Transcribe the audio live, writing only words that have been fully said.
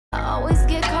always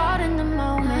get caught in the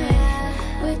moment.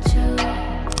 With you,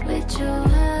 with you,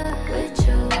 with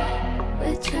you,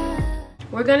 with you.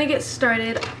 We're gonna get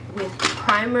started with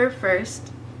primer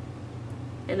first.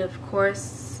 And of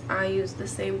course, I use the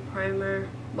same primer.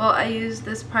 Well, I use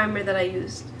this primer that I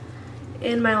used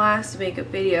in my last makeup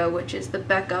video, which is the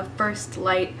Becca First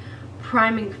Light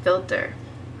Priming Filter.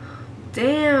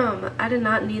 Damn, I did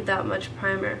not need that much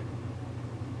primer.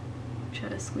 Try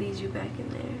to squeeze you back in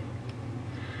there.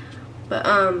 But,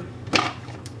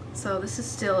 so this is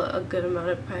still a good amount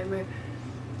of primer.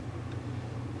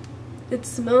 It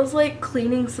smells like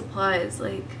cleaning supplies,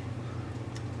 like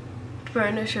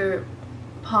furniture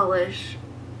polish.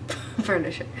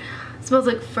 Furniture. It smells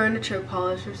like furniture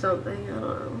polish or something, I don't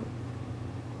know.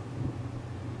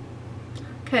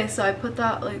 Okay, so I put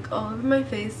that like all over my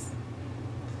face.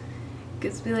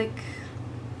 Gives me like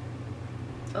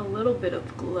a little bit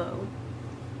of glow.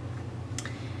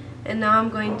 And now I'm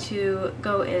going to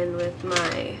go in with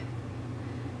my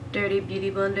Dirty Beauty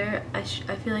Blender. I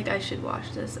feel like I should wash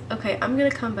this. Okay, I'm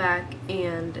gonna come back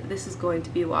and this is going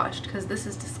to be washed because this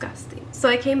is disgusting. So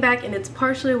I came back and it's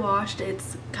partially washed.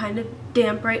 It's kind of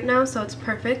damp right now, so it's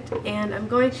perfect. And I'm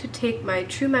going to take my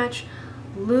True Match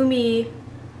Lumi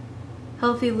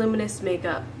Healthy Luminous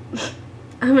Makeup.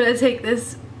 I'm gonna take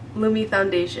this Lumi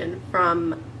foundation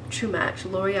from True Match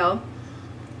L'Oreal,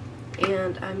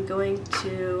 and I'm going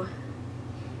to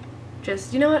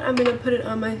just, you know what, I'm gonna put it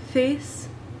on my face.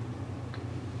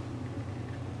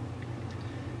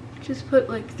 Just put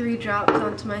like 3 drops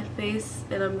onto my face,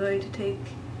 and I'm going to take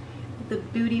the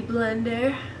Beauty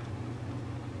Blender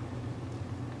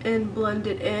and blend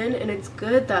it in. And it's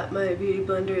good that my Beauty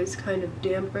Blender is kind of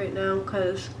damp right now,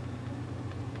 because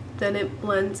then it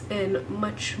blends in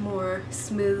much more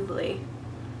smoothly.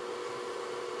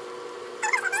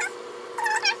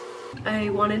 I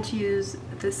wanted to use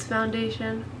this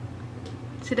foundation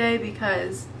today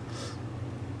because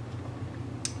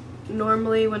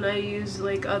normally when I use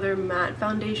like other matte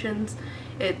foundations,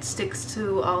 it sticks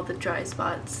to all the dry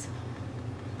spots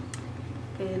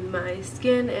in my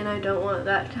skin, and I don't want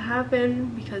that to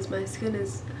happen because my skin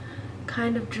is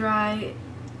kind of dry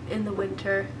in the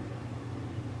winter.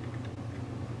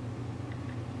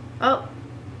 Oh,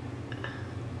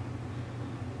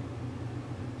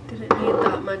 didn't need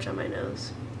that much on my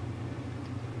nose.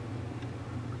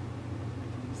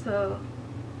 So,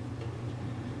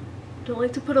 don't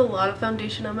like to put a lot of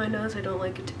foundation on my nose. I don't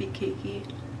like it to be cakey.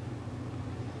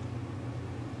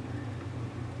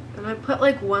 And I put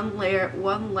like one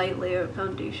light layer of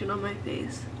foundation on my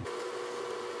face.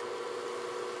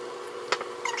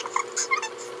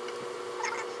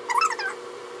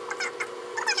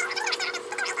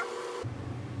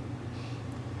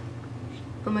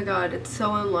 Oh my god, it's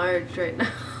so enlarged right now.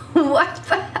 What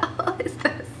the hell is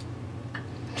this?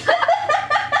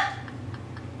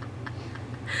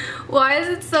 Why is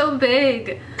it so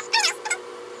big?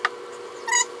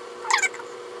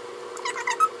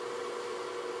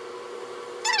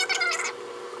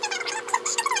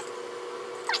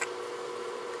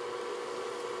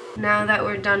 Now that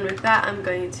we're done with that, I'm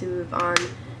going to move on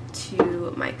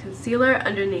to my concealer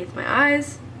underneath my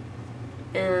eyes.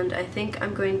 And I think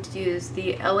I'm going to use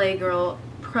the LA Girl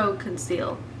Pro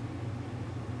Conceal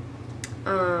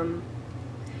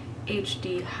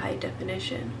HD High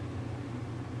Definition.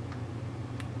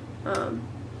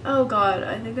 Oh god,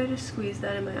 I think I just squeezed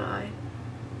that in my eye.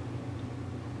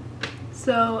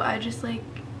 So I just like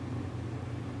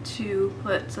to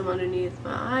put some underneath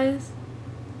my eyes.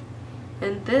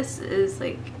 And this is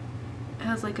like, it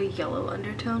has like a yellow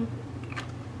undertone.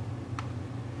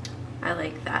 I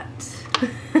like that.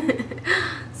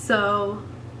 So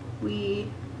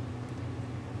we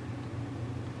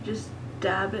just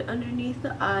dab it underneath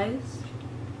the eyes.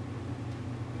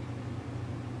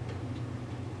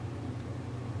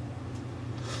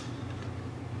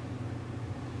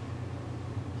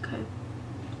 Okay.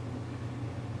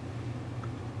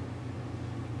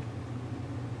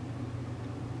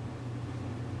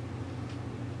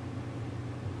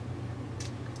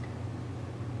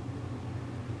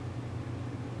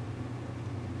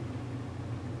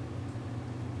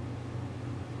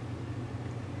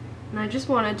 And I just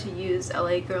wanted to use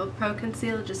LA Girl Pro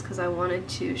Conceal just because I wanted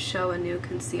to show a new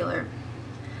concealer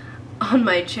on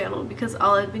my channel, because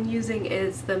all I've been using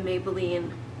is the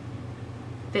Maybelline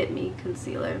Fit Me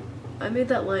concealer. I made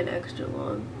that line extra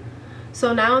long.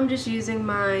 So now I'm just using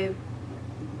my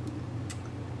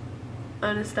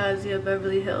Anastasia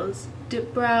Beverly Hills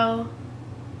Dip Brow.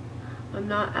 I'm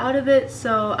not out of it,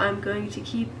 so I'm going to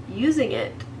keep using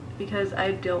it because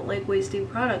I don't like wasting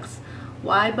products.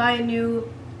 Why buy a new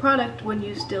product when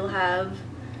you still have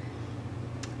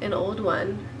an old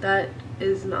one that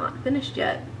is not finished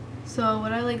yet. So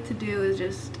what I like to do is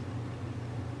just,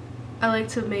 I like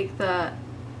to make the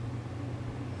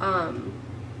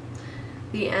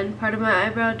end part of my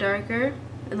eyebrow darker,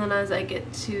 and then as I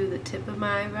get to the tip of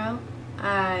my eyebrow,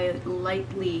 I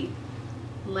lightly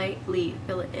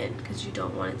fill it in because you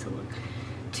don't want it to look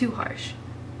too harsh.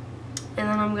 And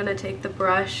then I'm gonna take the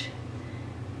brush,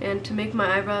 and to make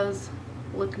my eyebrows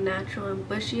look natural and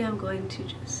bushy, I'm going to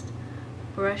just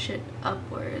brush it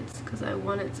upwards because I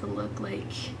want it to look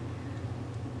like,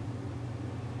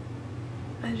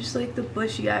 I just like the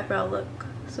bushy eyebrow look.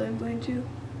 So I'm going to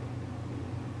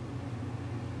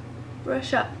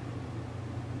brush up.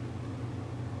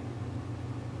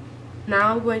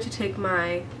 Now I'm going to take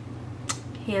my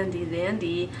handy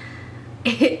dandy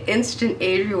Instant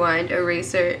Age Rewind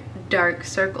Eraser Dark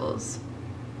Circles.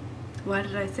 Why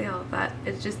did I say all of that?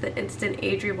 It's just the Instant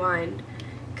Age Rewind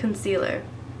Concealer.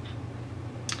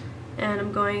 And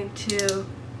I'm going to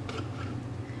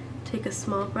take a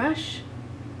small brush,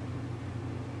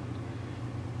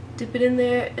 dip it in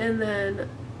there, and then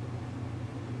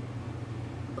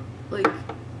like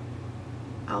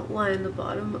outline the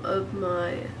bottom of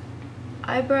my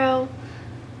eyebrow.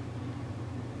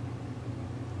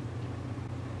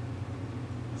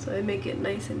 So I make it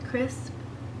nice and crisp.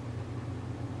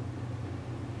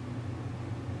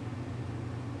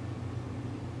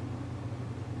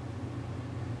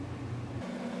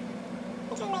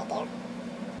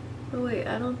 Oh wait,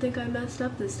 I don't think I messed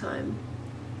up this time.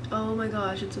 Oh my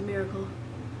gosh, it's a miracle.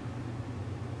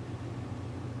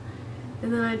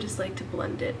 And then I just like to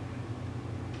blend it.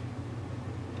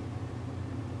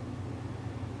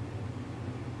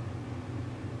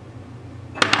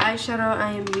 The eyeshadow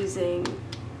I am using,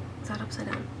 is that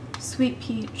upside down? Sweet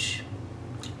Peach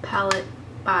palette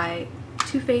by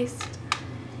Too Faced.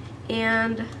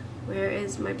 And where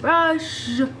is my brush?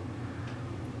 Here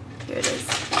it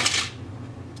is.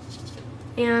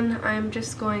 And I'm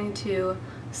just going to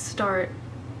start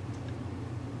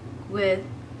with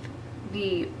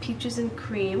the Peaches and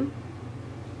Cream.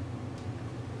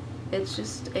 It's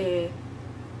just a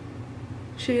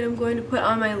shade I'm going to put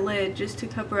on my lid just to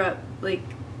cover up like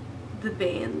the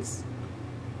veins.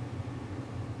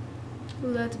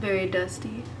 Oh, that's very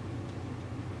dusty.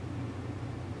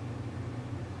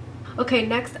 Okay,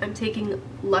 next I'm taking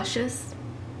Luscious.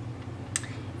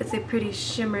 It's a pretty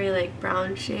shimmery like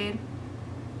brown shade.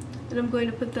 And I'm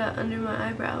going to put that under my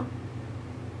eyebrow.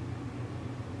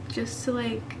 Just to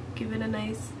like give it a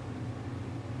nice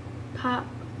pop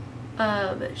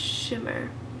of shimmer.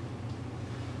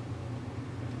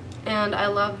 And I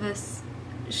love this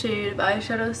shade of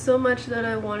eyeshadow so much that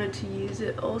I wanted to use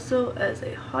it also as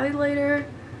a highlighter,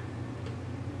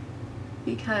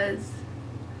 because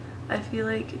I feel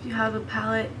like if you have a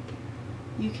palette,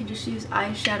 you can just use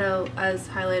eyeshadow as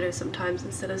highlighter sometimes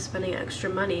instead of spending extra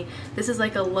money. This is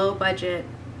like a low budget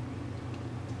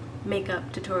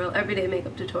makeup tutorial, everyday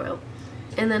makeup tutorial.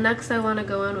 And then next I want to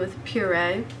go in with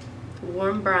Puree,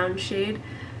 warm brown shade.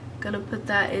 Gonna put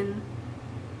that in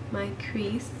my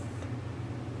crease.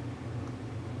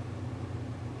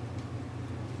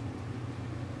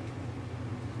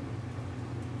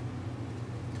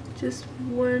 Just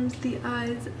warms the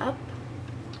eyes up.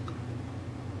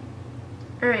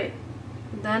 Alright,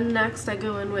 then next I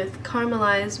go in with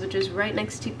Caramelize, which is right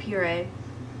next to Puree.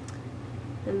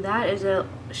 And that is a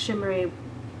shimmery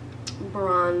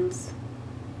bronze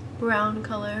brown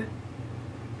color.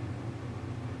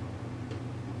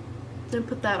 Then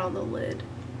put that on the lid.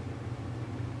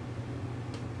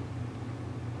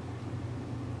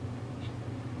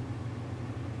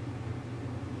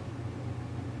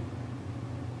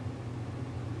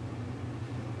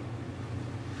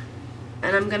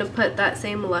 And I'm going to put that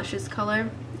same Luscious color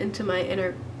into my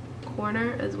inner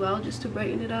corner as well, just to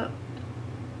brighten it up.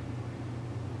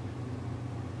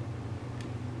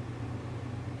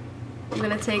 I'm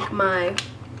going to take my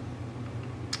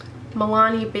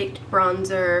Milani Baked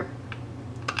Bronzer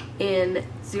in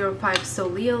 05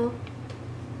 Soleil.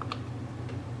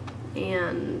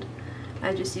 And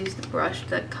I just use the brush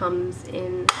that comes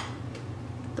in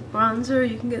the bronzer.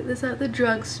 You can get this at the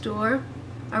drugstore.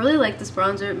 I really like this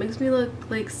bronzer. It makes me look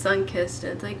like sun-kissed,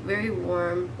 and it's like very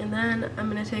warm. And then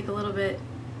I'm going to take a little bit,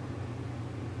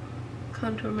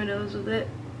 contour my nose with it.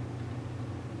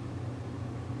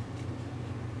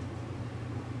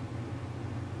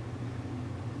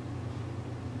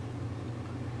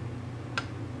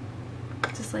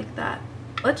 Just like that.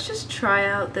 Let's just try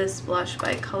out this blush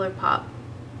by Colourpop.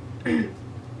 It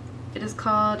is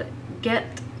called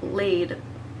Get Leid.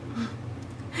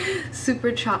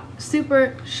 Super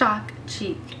Shock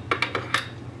Cheek.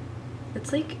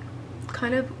 It's like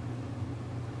kind of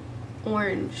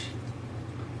orange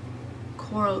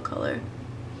coral color.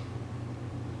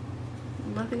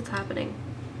 Nothing's happening.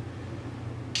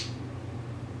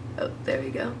 Oh, there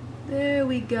we go. There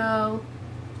we go.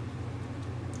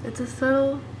 It's a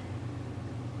subtle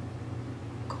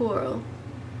coral.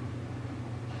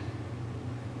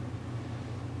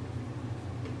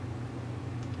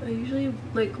 I usually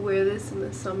like wear this in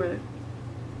the summer.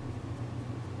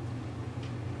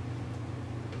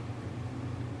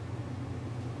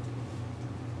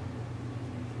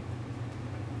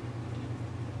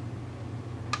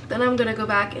 Then I'm gonna go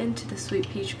back into the Sweet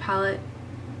Peach palette,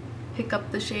 pick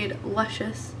up the shade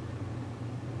Luscious,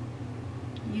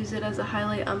 use it as a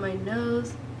highlight on my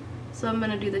nose. So I'm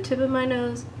gonna do the tip of my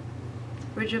nose, the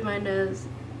bridge of my nose,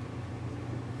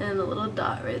 and a little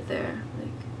dot right there.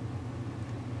 Like,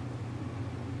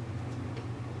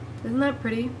 isn't that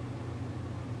pretty?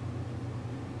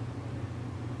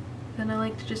 Then I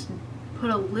like to just put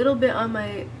a little bit on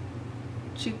my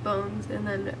cheekbones and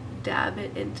then dab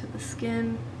it into the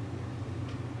skin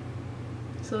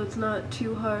so it's not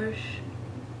too harsh.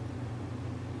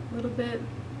 A little bit.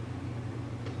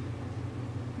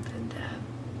 And then dab.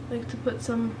 I like to put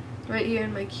some right here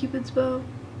in my Cupid's bow.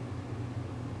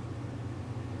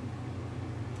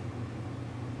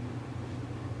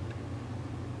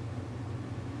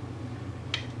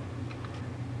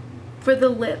 For the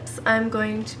lips, I'm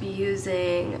going to be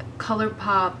using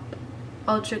Colourpop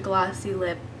Ultra Glossy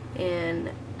Lip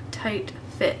in Tight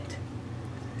Fit.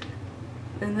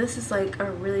 And this is like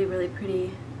a really, really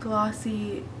pretty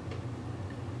glossy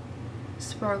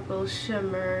sparkle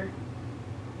shimmer.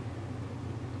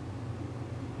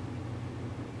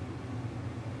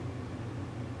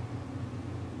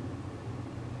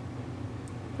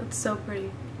 That's so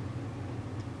pretty.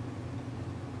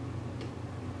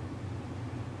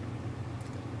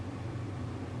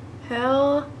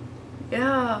 Hell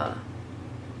yeah.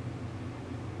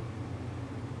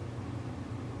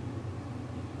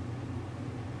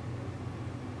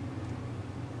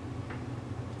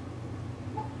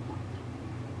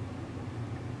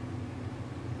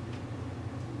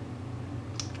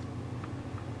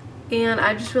 And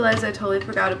I just realized I totally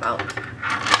forgot about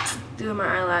doing my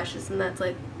eyelashes, and that's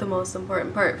like the most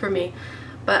important part for me.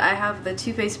 But I have the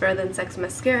Too Faced Better Than Sex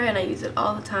mascara and I use it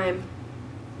all the time.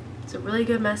 It's a really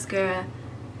good mascara.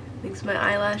 Makes my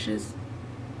eyelashes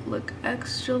look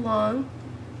extra long.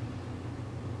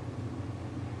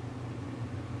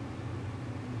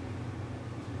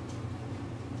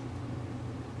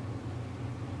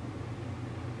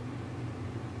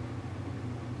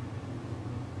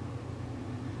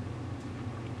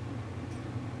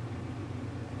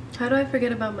 How do I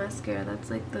forget about mascara?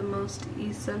 That's like the most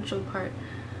essential part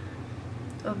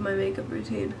of my makeup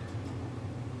routine.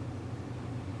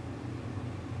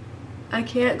 I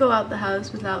can't go out the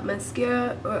house without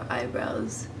mascara or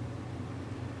eyebrows.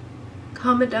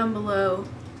 Comment down below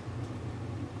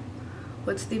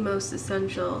what's the most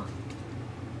essential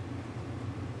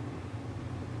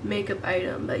makeup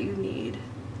item that you need.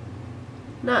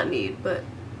 Not need, but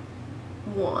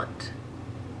want.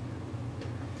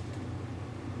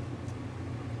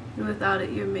 And without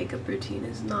it, your makeup routine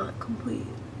is not complete.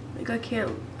 Like I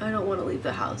don't want to leave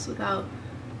the house without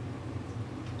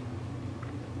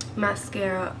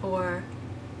mascara or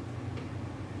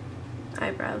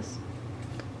eyebrows.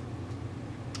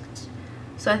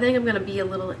 So I think I'm going to be a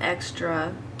little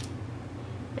extra,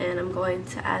 and I'm going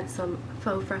to add some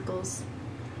faux freckles.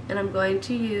 And I'm going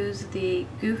to use the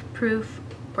Goof Proof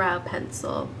Brow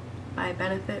Pencil by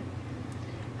Benefit.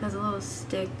 It has a little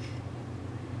stick.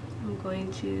 I'm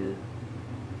going to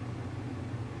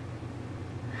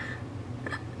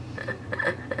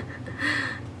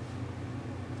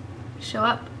show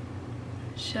up.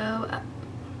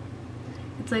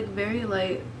 It's like very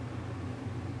light,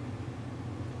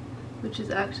 which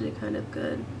is actually kind of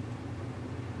good.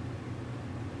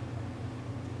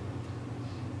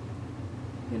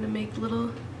 I'm gonna make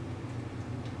little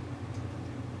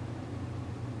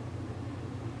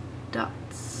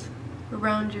dots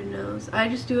around your nose. I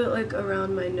just do it like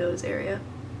around my nose area.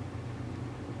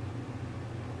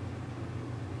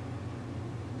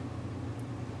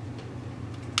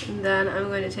 And then I'm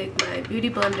going to take my beauty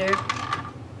blender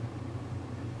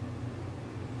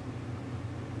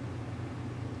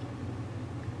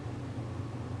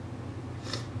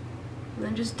and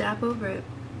then just dab over it.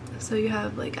 So you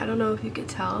have like, I don't know if you could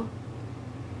tell,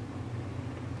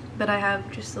 but I have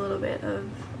just a little bit of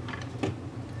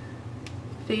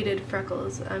faded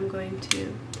freckles. I'm going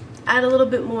to add a little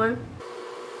bit more.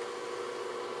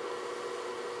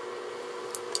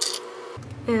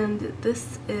 And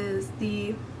this is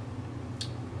the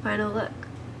final look.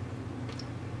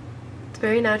 It's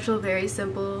very natural, very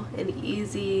simple and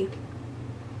easy.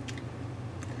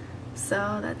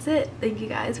 So that's it. Thank you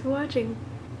guys for watching.